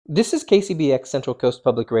This is KCBX Central Coast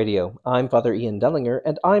Public Radio. I'm Father Ian Dellinger,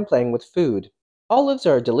 and I'm playing with food. Olives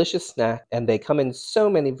are a delicious snack, and they come in so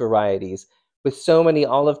many varieties. With so many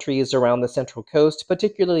olive trees around the Central Coast,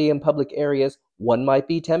 particularly in public areas, one might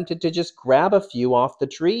be tempted to just grab a few off the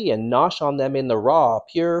tree and nosh on them in the raw,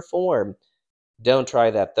 pure form. Don't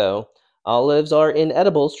try that, though. Olives are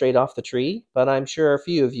inedible straight off the tree, but I'm sure a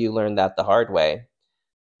few of you learned that the hard way.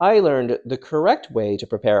 I learned the correct way to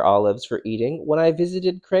prepare olives for eating when I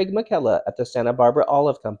visited Craig McKella at the Santa Barbara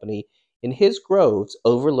Olive Company in his groves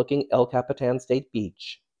overlooking El Capitan State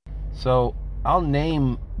Beach. So I'll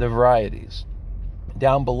name the varieties.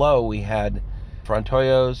 Down below we had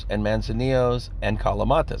Frontoyos and Manzanillos and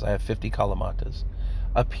Calamatas. I have 50 Calamatas.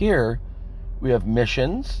 Up here we have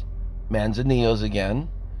Missions, Manzanillos again,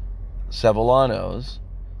 Sevillanos,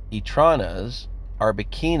 Itranas,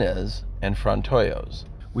 Arbequinas, and Frontoyos.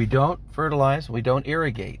 We don't fertilize, we don't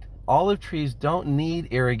irrigate. Olive trees don't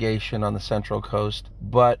need irrigation on the Central Coast,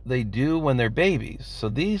 but they do when they're babies. So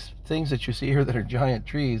these things that you see here that are giant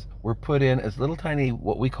trees were put in as little tiny,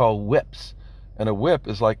 what we call whips. And a whip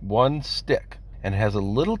is like one stick and has a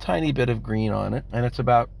little tiny bit of green on it, and it's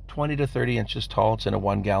about 20 to 30 inches tall. It's in a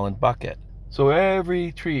 1-gallon bucket. So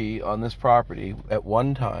every tree on this property at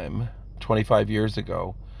one time, 25 years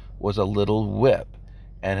ago, was a little whip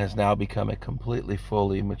and has now become a completely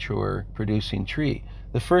fully mature producing tree.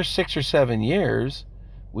 The first 6 or 7 years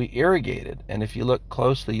we irrigated, and if you look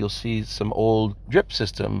closely you'll see some old drip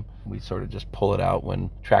system. We sort of just pull it out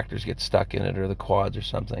when tractors get stuck in it or the quads or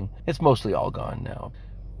something. It's mostly all gone now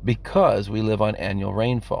because we live on annual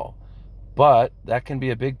rainfall, but that can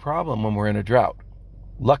be a big problem when we're in a drought.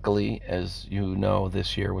 Luckily, as you know,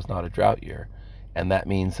 this year was not a drought year, and that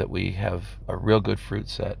means that we have a real good fruit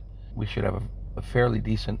set. We should have a fairly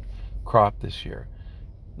decent crop this year.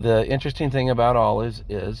 The interesting thing about olives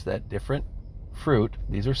is that different fruit,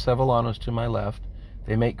 these are Sevillanos to my left,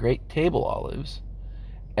 they make great table olives,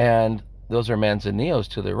 and those are Manzanillos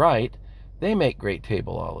to the right, they make great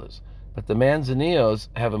table olives. But the Manzanillos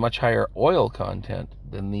have a much higher oil content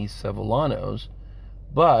than these Sevillanos,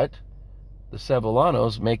 but the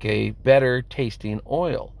Sevillanos make a better tasting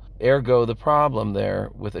oil. Ergo, the problem there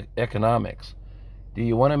with economics. Do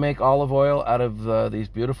you want to make olive oil out of these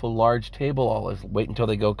beautiful large table olives? Wait until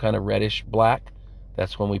they go kind of reddish black.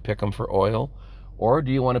 That's when we pick them for oil. Or do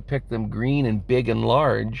you want to pick them green and big and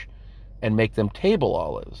large and make them table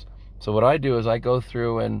olives? So what I do is I go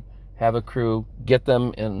through and have a crew get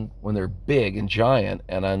them in when they're big and giant,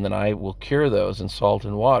 and then I will cure those in salt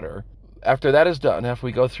and water. After that is done, after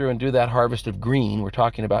we go through and do that harvest of green, we're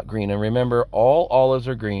talking about green, and remember, all olives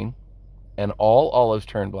are green, and all olives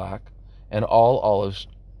turn black, and all olives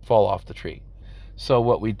fall off the tree. So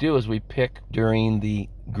what we do is we pick during the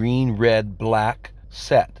green, red, black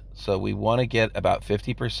set. So we want to get about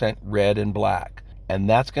 50% red and black, and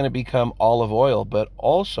that's going to become olive oil. But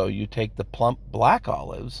also you take the plump black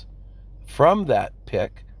olives from that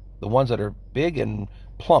pick, the ones that are big and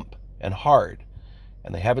plump and hard,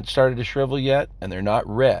 and they haven't started to shrivel yet, and they're not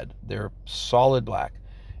red, they're solid black.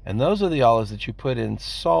 And those are the olives that you put in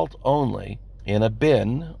salt only in a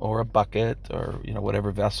bin or a bucket or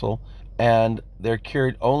whatever vessel, and they're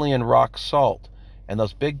cured only in rock salt. And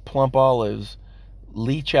those big plump olives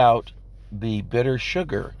leach out the bitter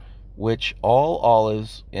sugar, which all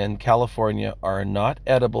olives in California are not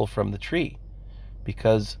edible from the tree,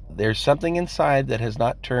 because there's something inside that has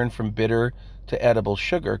not turned from bitter to edible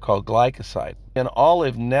sugar called glycoside. An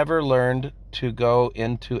olive never learned to go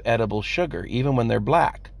into edible sugar. Even when they're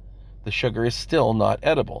black, the sugar is still not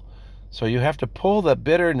edible. So you have to pull the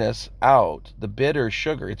bitterness out, the bitter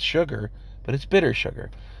sugar. It's sugar, but it's bitter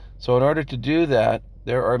sugar. So in order to do that,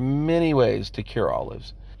 there are many ways to cure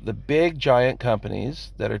olives. The big giant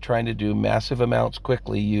companies that are trying to do massive amounts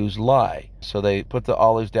quickly use lye. So they put the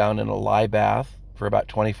olives down in a lye bath for about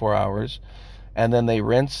 24 hours, and then they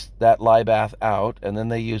rinse that lye bath out, and then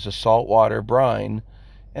they use a saltwater brine,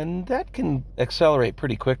 and that can accelerate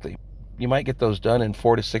pretty quickly. You might get those done in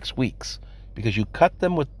 4 to 6 weeks because you cut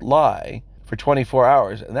them with lye for 24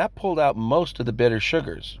 hours, and that pulled out most of the bitter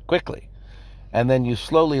sugars quickly. And then you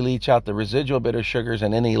slowly leach out the residual bitter sugars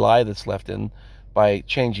and any lye that's left in by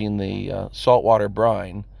changing the saltwater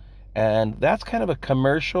brine. And that's kind of a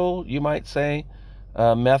commercial, you might say,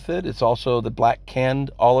 method. It's also the black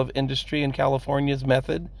canned olive industry in California's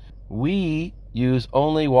method. We use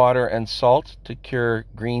only water and salt to cure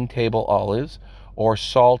green table olives, or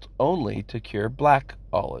salt only to cure black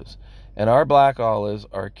olives. And our black olives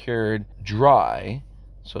are cured dry,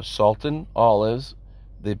 so salted olives,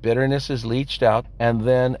 the bitterness is leached out, and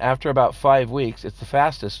then after about 5 weeks, it's the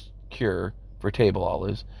fastest cure for table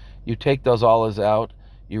olives. You take those olives out,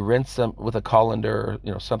 You rinse them with a colander,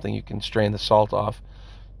 or something you can strain the salt off.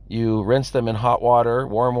 You rinse them in hot water,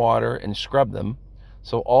 warm water, and scrub them.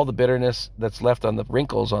 So all the bitterness that's left on the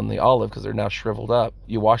wrinkles on the olive, because they're now shriveled up,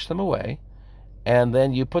 you wash them away. And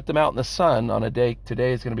then you put them out in the sun on a day.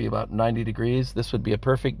 Today is going to be about 90 degrees. This would be a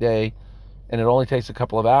perfect day, and it only takes a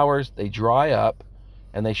couple of hours. They dry up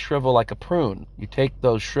and they shrivel like a prune. You take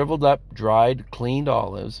those shriveled up, dried, cleaned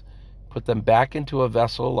olives, put them back into a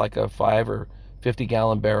vessel like a 5 or 50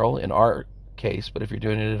 gallon barrel in our case, but if you're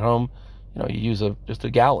doing it at home, you use just a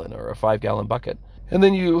gallon or a 5 gallon bucket. And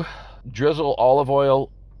then you drizzle olive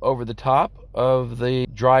oil over the top of the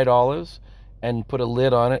dried olives and put a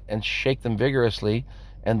lid on it and shake them vigorously,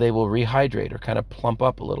 and they will rehydrate or kind of plump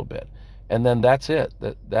up a little bit. And then that's it.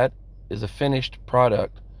 That is a finished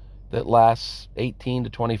product that lasts 18 to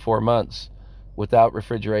 24 months without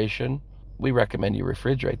refrigeration. We recommend you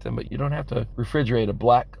refrigerate them, but you don't have to refrigerate a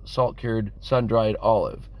black salt-cured sun-dried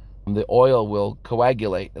olive. The oil will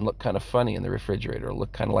coagulate and look kind of funny in the refrigerator. It'll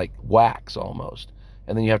look kind of like wax almost.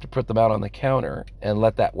 And then you have to put them out on the counter and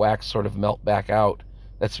let that wax sort of melt back out.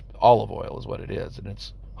 That's olive oil is what it is, and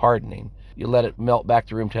it's hardening. You let it melt back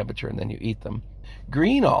to room temperature, and then you eat them.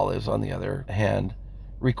 Green olives, on the other hand,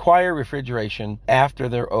 require refrigeration after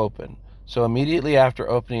they're open. So immediately after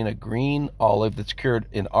opening a green olive that's cured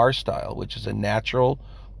in our style, which is a natural,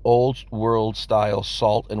 old world style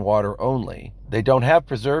salt and water only, they don't have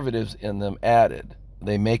preservatives in them added.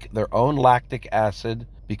 They make their own lactic acid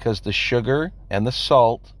because the sugar and the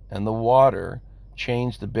salt and the water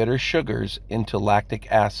change the bitter sugars into lactic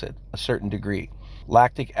acid a certain degree.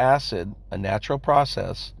 Lactic acid, a natural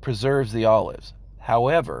process, preserves the olives.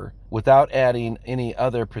 However, without adding any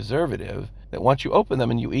other preservative, that once you open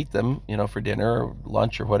them and you eat them, for dinner or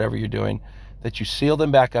lunch or whatever you're doing, that you seal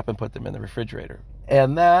them back up and put them in the refrigerator.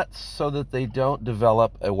 And that's so that they don't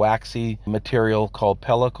develop a waxy material called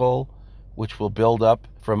pellicle, which will build up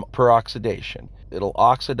from peroxidation. It'll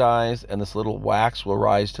oxidize and this little wax will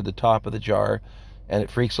rise to the top of the jar, and it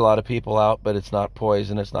freaks a lot of people out, but it's not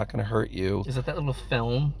poison. It's not going to hurt you. Is it that little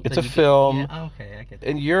film? It's a film. Yeah, okay, I get that.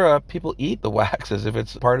 In Europe, people eat the wax as if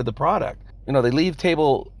it's part of the product. They leave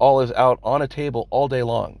table olives out on a table all day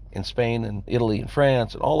long in Spain and Italy and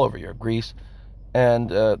France and all over Europe, Greece. And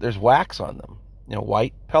there's wax on them,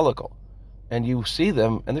 white pellicle. And you see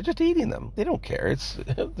them and they're just eating them. They don't care.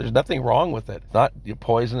 There's nothing wrong with it. It's not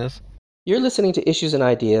poisonous. You're listening to Issues and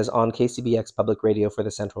Ideas on KCBX Public Radio for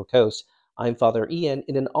the Central Coast. I'm Father Ian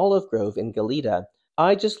in an olive grove in Galita.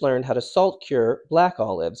 I just learned how to salt cure black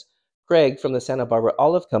olives. Greg from the Santa Barbara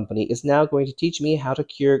Olive Company is now going to teach me how to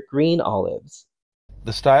cure green olives.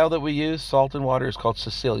 The style that we use, salt and water, is called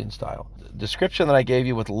Sicilian style. The description that I gave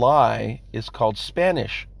you with lye is called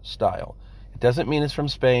Spanish style. It doesn't mean it's from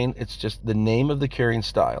Spain. It's just the name of the curing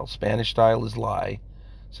style. Spanish style is lye.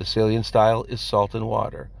 Sicilian style is salt and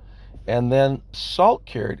water. And then salt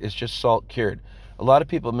cured is just salt cured. A lot of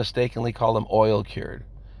people mistakenly call them oil cured,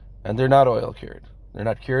 and they're not oil cured. They're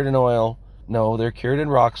not cured in oil. No, they're cured in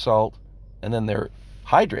rock salt, and then they're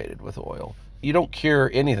hydrated with oil. You don't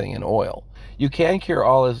cure anything in oil. You can cure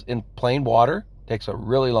olives in plain water. It takes a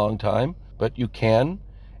really long time, but you can.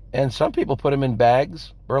 And some people put them in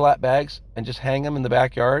bags, burlap bags, and just hang them in the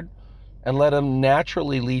backyard and let them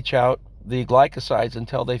naturally leach out the glycosides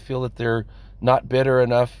until they feel that they're not bitter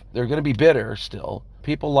enough. They're going to be bitter still.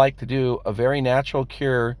 People like to do a very natural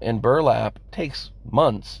cure in burlap. It takes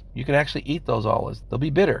months. You can actually eat those olives. They'll be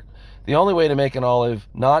bitter. The only way to make an olive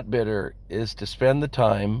not bitter is to spend the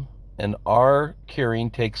time, and our curing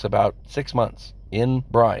takes about 6 months in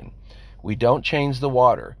brine. We don't change the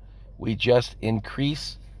water. We just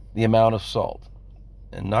increase the amount of salt.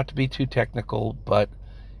 And not to be too technical, but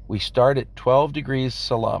we start at 12 degrees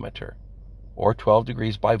salometer, or 12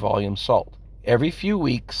 degrees by volume salt. Every few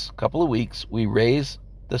weeks, couple of weeks, we raise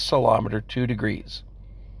the salometer 2 degrees.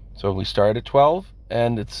 So we start at 12,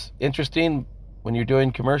 and it's interesting when you're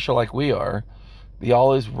doing commercial like we are, the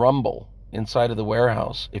olives rumble inside of the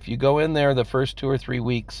warehouse. If you go in there the first 2 or 3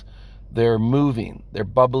 weeks, they're moving, they're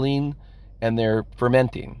bubbling, and they're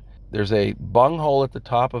fermenting. There's a bung hole at the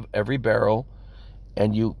top of every barrel,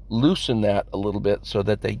 and you loosen that a little bit so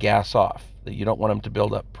that they gas off. You don't want them to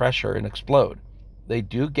build up pressure and explode. They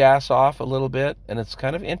do gas off a little bit, and it's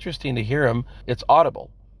kind of interesting to hear them. It's audible.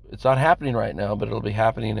 It's not happening right now, but it'll be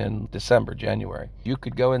happening in December, January. You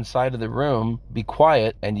could go inside of the room, be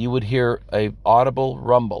quiet, and you would hear a audible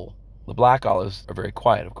rumble. The black olives are very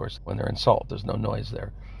quiet, of course, when they're in salt. There's no noise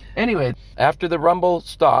there. Anyway, after the rumble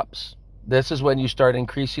stops, this is when you start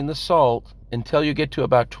increasing the salt until you get to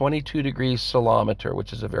about 22 degrees salometer,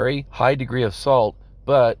 which is a very high degree of salt,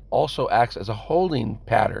 but also acts as a holding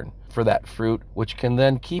pattern for that fruit, which can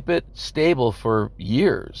then keep it stable for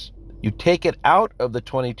years. You take it out of the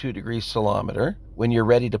 22-degree salometer when you're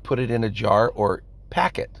ready to put it in a jar or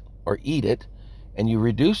pack it or eat it, and you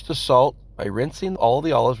reduce the salt by rinsing all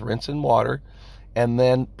the olives, rinse in water, and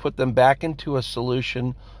then put them back into a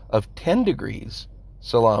solution of 10 degrees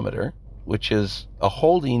salometer, which is a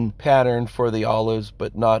holding pattern for the olives,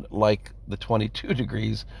 but not like the 22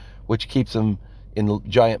 degrees, which keeps them in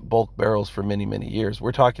giant bulk barrels for many, many years.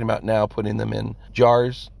 We're talking about now putting them in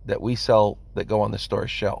jars that we sell that go on the store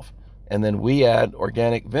shelf. And then we add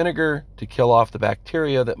organic vinegar to kill off the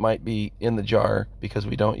bacteria that might be in the jar because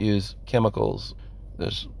we don't use chemicals.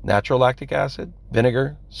 There's natural lactic acid,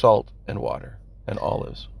 vinegar, salt, and water, and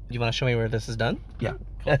olives. You want to show me where this is done? Yeah.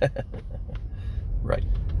 Right.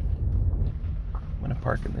 I'm going to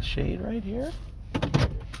park in the shade right here.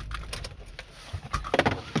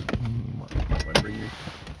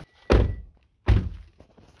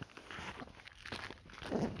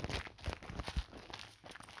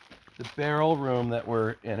 The barrel room that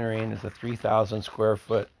we're entering is a 3,000 square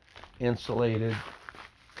foot insulated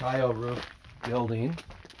tile roof building.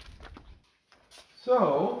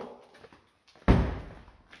 So,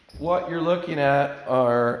 what you're looking at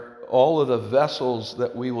are all of the vessels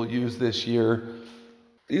that we will use this year.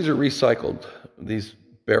 These are recycled, these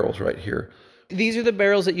barrels right here. These are the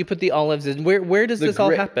barrels that you put the olives in. Where does this all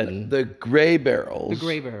happen? The gray barrels. The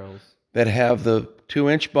gray barrels. That have the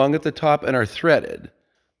 2-inch bung at the top and are threaded.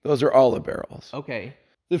 Those are olive barrels. Okay.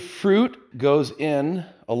 The fruit goes in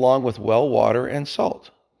along with well water and salt.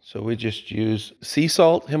 So we just use sea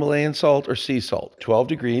salt, Himalayan salt, or sea salt, 12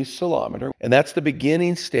 degrees salometer. And that's the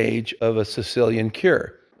beginning stage of a Sicilian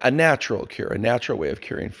cure, a natural cure, a natural way of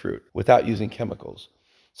curing fruit without using chemicals.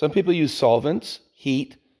 Some people use solvents,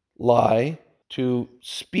 heat, lye, to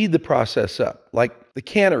speed the process up, like the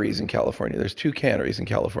canneries in California. There's 2 canneries in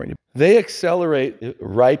California. They accelerate the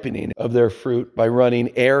ripening of their fruit by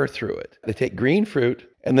running air through it. They take green fruit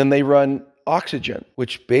and then they run oxygen,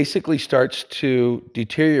 which basically starts to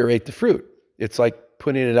deteriorate the fruit. It's like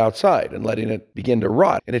putting it outside and letting it begin to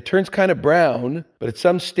rot. And it turns kind of brown, but at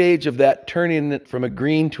some stage of that turning it from a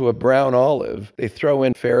green to a brown olive, they throw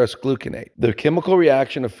in ferrous gluconate. The chemical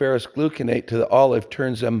reaction of ferrous gluconate to the olive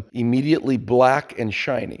turns them immediately black and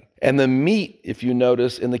shiny. And the meat, if you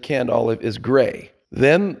notice, in the canned olive is gray.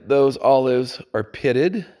 Then those olives are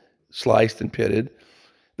pitted, sliced and pitted.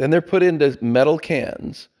 Then they're put into metal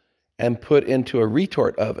cans and put into a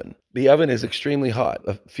retort oven. The oven is extremely hot,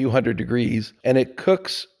 a few hundred degrees, and it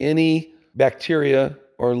cooks any bacteria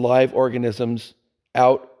or live organisms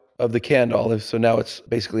out of the canned olive. So now it's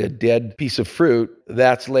basically a dead piece of fruit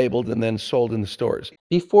that's labeled and then sold in the stores.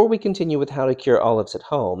 Before we continue with how to cure olives at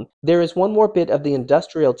home, there is one more bit of the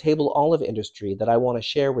industrial table olive industry that I want to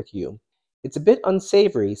share with you. It's a bit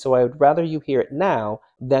unsavory, so I would rather you hear it now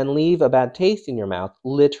than leave a bad taste in your mouth,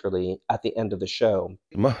 literally, at the end of the show.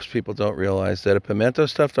 Most people don't realize that a pimento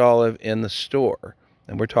stuffed olive in the store,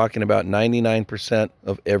 and we're talking about 99%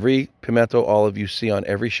 of every pimento olive you see on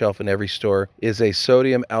every shelf in every store, is a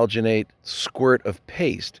sodium alginate squirt of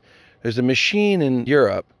paste. There's a machine in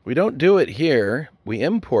Europe. We don't do it here. We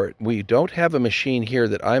import. We don't have a machine here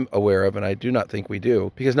that I'm aware of, and I do not think we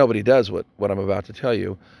do, because nobody does what I'm about to tell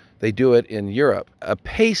you. They do it in Europe. A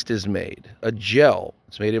paste is made, a gel.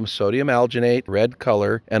 It's made of sodium alginate, red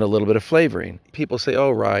color, and a little bit of flavoring. People say,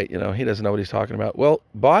 oh, right, he doesn't know what he's talking about. Well,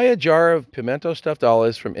 buy a jar of pimento stuffed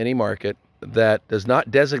olives from any market that does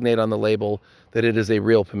not designate on the label that it is a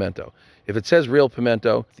real pimento. If it says real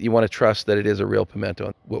pimento, you want to trust that it is a real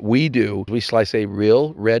pimento. What we do is we slice a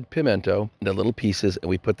real red pimento into little pieces, and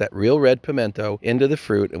we put that real red pimento into the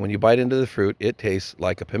fruit, and when you bite into the fruit, it tastes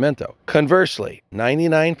like a pimento. Conversely,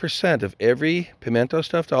 99% of every pimento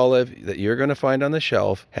stuffed olive that you're going to find on the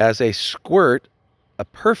shelf has a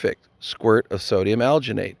perfect squirt of sodium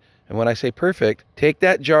alginate. And when I say perfect, take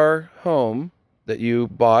that jar home that you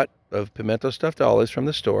bought of pimento stuffed olives from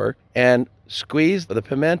the store and squeeze the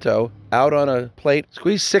pimento out on a plate.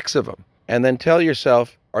 Squeeze 6 of them and then tell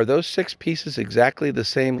yourself, are those 6 pieces exactly the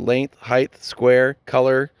same length, height, square,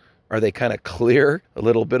 color? Are they kind of clear, a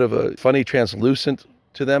little bit of a funny translucent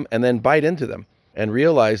to them? And then bite into them and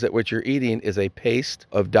realize that what you're eating is a paste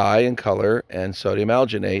of dye and color and sodium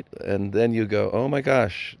alginate. And then you go, oh my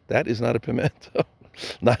gosh, that is not a pimento.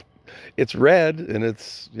 It's red and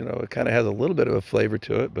it's, it kind of has a little bit of a flavor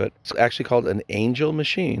to it, but it's actually called an angel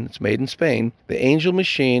machine. It's made in Spain. The angel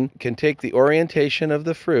machine can take the orientation of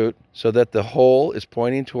the fruit so that the hole is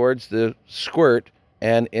pointing towards the squirt,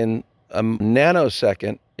 and in a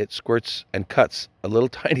nanosecond, it squirts and cuts a little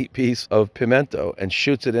tiny piece of pimento and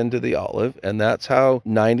shoots it into the olive. And that's how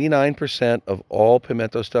 99% of all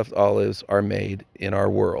pimento stuffed olives are made in our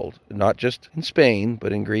world. Not just in Spain,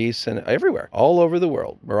 but in Greece and everywhere, all over the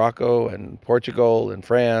world. Morocco and Portugal and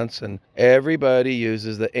France. And everybody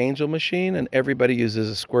uses the angel machine, and everybody uses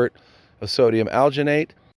a squirt of sodium alginate.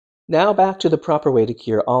 Now back to the proper way to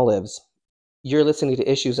cure olives. You're listening to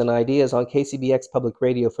Issues and Ideas on KCBX Public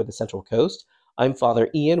Radio for the Central Coast. I'm Father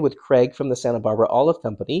Ian with Craig from the Santa Barbara Olive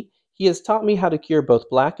Company. He has taught me how to cure both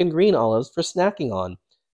black and green olives for snacking on.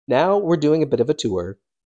 Now we're doing a bit of a tour.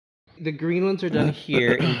 The green ones are done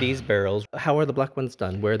here in these barrels. How are the black ones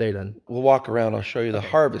done? Where are they done? We'll walk around. I'll show you the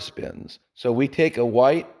harvest bins. So we take a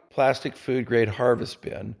white plastic food grade harvest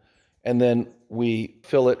bin, and then we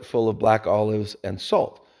fill it full of black olives and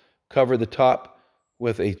salt. Cover the top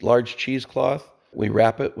with a large cheesecloth. We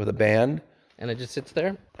wrap it with a band. And it just sits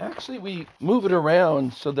there? Actually, we move it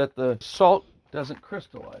around so that the salt doesn't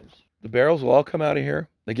crystallize. The barrels will all come out of here.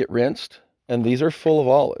 They get rinsed, and these are full of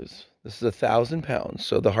olives. This is 1,000 pounds.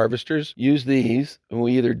 So the harvesters use these, and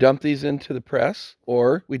we either dump these into the press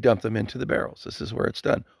or we dump them into the barrels. This is where it's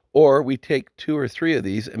done. Or we take 2 or 3 of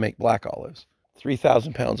these and make black olives.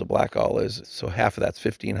 3,000 pounds of black olives. So half of that's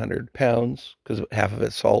 1,500 pounds because half of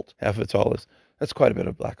it's salt, half of it's olives. That's quite a bit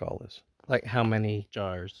of black olives. Like how many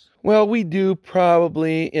jars? Well, we do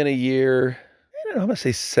probably in a year, I don't know, I'm going to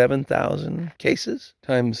say 7,000 cases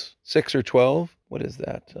times 6 or 12. What is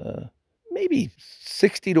that? Maybe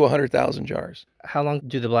 60 to 100,000 jars. How long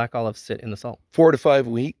do the black olives sit in the salt? 4 to 5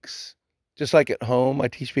 weeks. Just like at home. I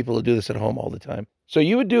teach people to do this at home all the time. So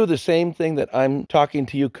you would do the same thing that I'm talking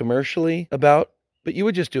to you commercially about, but you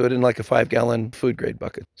would just do it in like a 5-gallon food grade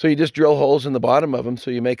bucket. So you just drill holes in the bottom of them so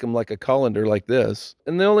you make them like a colander like this.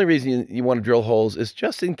 And the only reason you want to drill holes is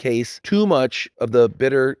just in case too much of the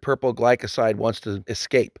bitter purple glycoside wants to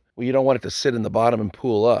escape. Well, you don't want it to sit in the bottom and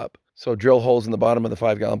pool up. So drill holes in the bottom of the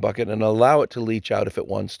 5-gallon bucket and allow it to leach out if it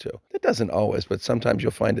wants to. It doesn't always, but sometimes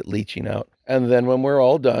you'll find it leaching out. And then when we're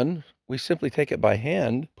all done, we simply take it by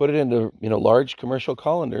hand, put it into, large commercial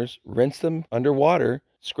colanders, rinse them underwater,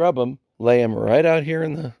 scrub them, lay them right out here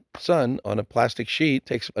in the sun on a plastic sheet.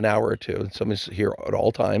 Takes an hour or two. And somebody's here at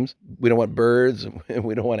all times. We don't want birds and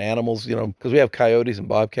we don't want animals, because we have coyotes and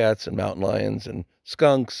bobcats and mountain lions and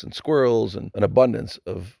skunks and squirrels and an abundance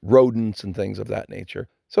of rodents and things of that nature.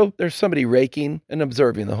 So there's somebody raking and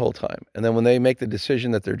observing the whole time. And then when they make the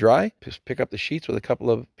decision that they're dry, just pick up the sheets with a couple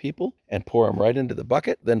of people and pour them right into the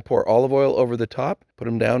bucket, then pour olive oil over the top, put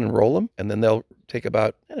them down and roll them. And then they'll take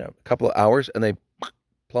about a couple of hours and they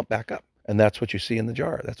plump back up. And that's what you see in the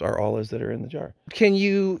jar. That's our olives that are in the jar. Can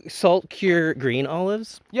you salt cure green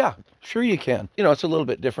olives? Yeah, sure you can. It's a little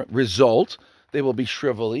bit different result. They will be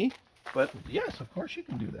shrivelly. But yes, of course you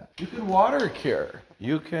can do that. You can water cure.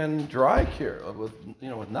 You can dry cure with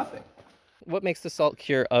nothing. What makes the salt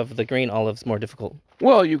cure of the green olives more difficult?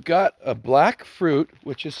 Well, you've got a black fruit,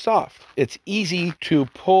 which is soft. It's easy to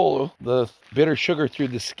pull the bitter sugar through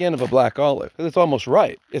the skin of a black olive because it's almost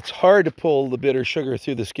ripe. It's hard to pull the bitter sugar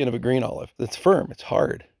through the skin of a green olive. It's firm. It's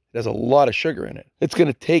hard. It has a lot of sugar in it. It's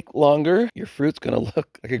going to take longer. Your fruit's going to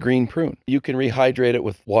look like a green prune. You can rehydrate it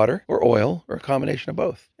with water or oil or a combination of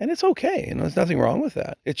both. And it's okay. There's nothing wrong with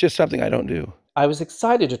that. It's just something I don't do. I was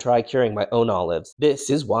excited to try curing my own olives. This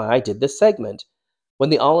is why I did this segment. When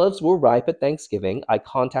the olives were ripe at Thanksgiving, I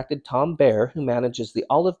contacted Tom Bear, who manages the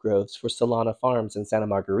olive groves for Solana Farms in Santa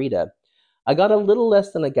Margarita. I got a little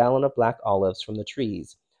less than a gallon of black olives from the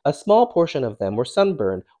trees. A small portion of them were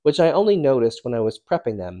sunburned, which I only noticed when I was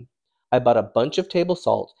prepping them. I bought a bunch of table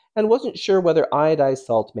salt and wasn't sure whether iodized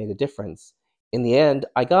salt made a difference. In the end,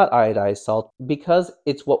 I got iodized salt because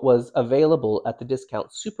it's what was available at the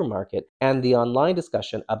discount supermarket, and the online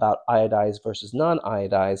discussion about iodized versus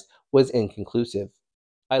non-iodized was inconclusive.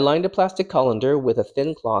 I lined a plastic colander with a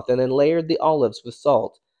thin cloth and then layered the olives with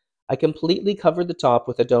salt. I completely covered the top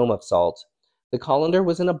with a dome of salt. The colander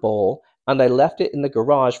was in a bowl, and I left it in the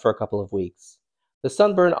garage for a couple of weeks. The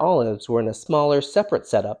sunburned olives were in a smaller, separate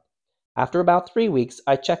setup. After about 3 weeks,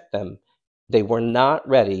 I checked them. They were not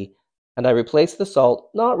ready, and I replaced the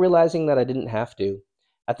salt, not realizing that I didn't have to.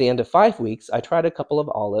 At the end of 5 weeks, I tried a couple of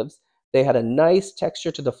olives. They had a nice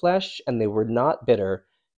texture to the flesh, and they were not bitter.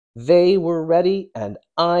 They were ready, and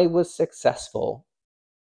I was successful.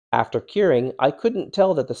 After curing, I couldn't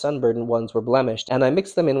tell that the sunburned ones were blemished, and I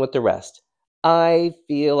mixed them in with the rest. I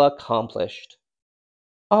feel accomplished.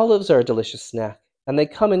 Olives are a delicious snack, and they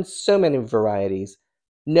come in so many varieties.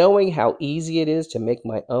 Knowing how easy it is to make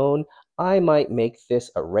my own, I might make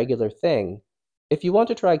this a regular thing. If you want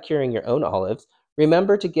to try curing your own olives,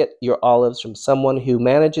 Remember to get your olives from someone who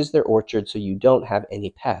manages their orchard so you don't have any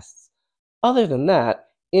pests. Other than that,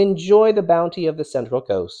 enjoy the bounty of the Central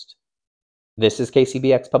Coast. This is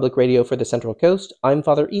KCBX Public Radio for the Central Coast. I'm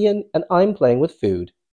Father Ian, and I'm playing with food.